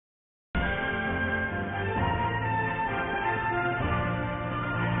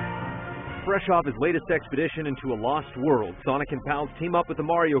Fresh off his latest expedition into a lost world, Sonic and pals team up with the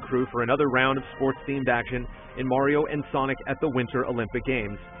Mario crew for another round of sports-themed action in Mario and Sonic at the Winter Olympic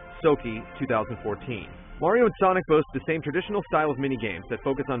Games, Sochi 2014. Mario and Sonic boast the same traditional style of minigames that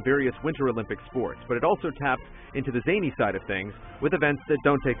focus on various Winter Olympic sports, but it also taps into the zany side of things with events that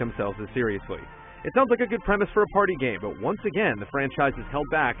don't take themselves as seriously. It sounds like a good premise for a party game, but once again, the franchise is held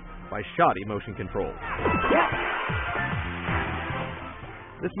back by shoddy motion controls.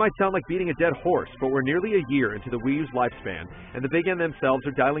 This might sound like beating a dead horse, but we're nearly a year into the Wii U's lifespan, and the Big N themselves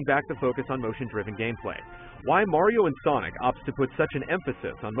are dialing back the focus on motion-driven gameplay. Why Mario and Sonic opts to put such an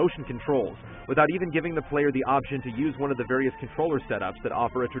emphasis on motion controls without even giving the player the option to use one of the various controller setups that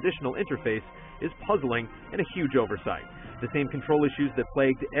offer a traditional interface is puzzling and a huge oversight. The same control issues that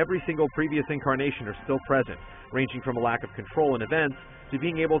plagued every single previous incarnation are still present, ranging from a lack of control in events to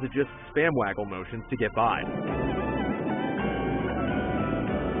being able to just spam waggle motions to get by.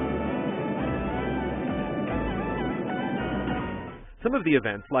 Some of the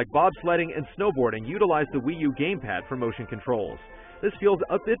events, like bobsledding and snowboarding, utilize the Wii U gamepad for motion controls. This feels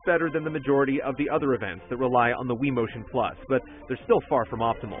a bit better than the majority of the other events that rely on the Wii Motion Plus, but they're still far from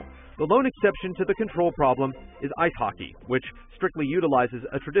optimal. The lone exception to the control problem is ice hockey, which strictly utilizes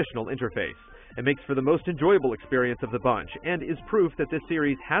a traditional interface. It makes for the most enjoyable experience of the bunch, and is proof that this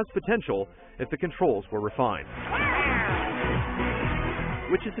series has potential if the controls were refined.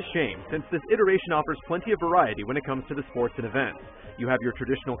 Which is a shame, since this iteration offers plenty of variety when it comes to the sports and events. You have your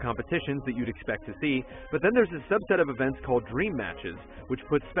traditional competitions that you'd expect to see, but then there's a subset of events called Dream Matches, which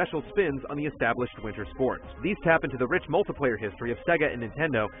put special spins on the established winter sports. These tap into the rich multiplayer history of Sega and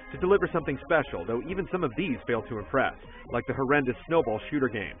Nintendo to deliver something special, though even some of these fail to impress, like the horrendous snowball shooter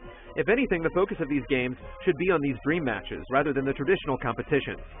game. If anything, the focus of these games should be on these Dream Matches, rather than the traditional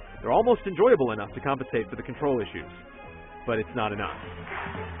competitions. They're almost enjoyable enough to compensate for the control issues. But it's not enough.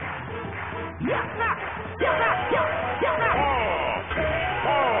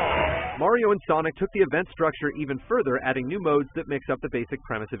 Mario and Sonic took the event structure even further, adding new modes that mix up the basic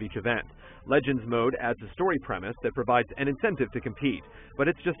premise of each event. Legends mode adds a story premise that provides an incentive to compete, but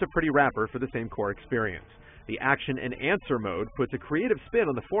it's just a pretty wrapper for the same core experience. The Action and Answer mode puts a creative spin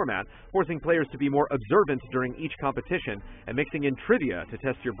on the format, forcing players to be more observant during each competition and mixing in trivia to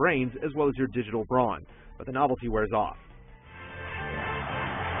test your brains as well as your digital brawn. But the novelty wears off.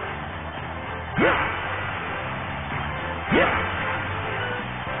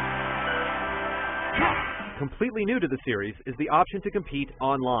 Completely new to the series is the option to compete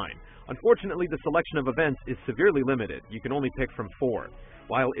online. Unfortunately, the selection of events is severely limited. You can only pick from 4.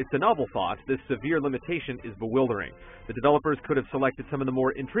 While it's a novel thought, this severe limitation is bewildering. The developers could have selected some of the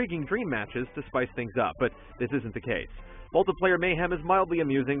more intriguing dream matches to spice things up, but this isn't the case. Multiplayer mayhem is mildly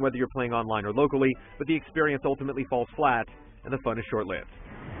amusing whether you're playing online or locally, but the experience ultimately falls flat, and the fun is short-lived.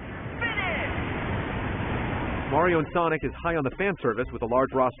 Mario and Sonic is high on the fan service with a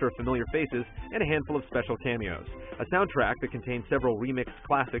large roster of familiar faces and a handful of special cameos, a soundtrack that contains several remixed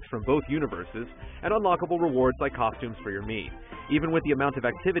classics from both universes, and unlockable rewards like costumes for your Mii. Even with the amount of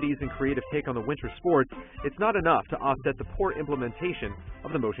activities and creative take on the winter sports, it's not enough to offset the poor implementation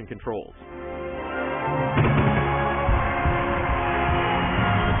of the motion controls.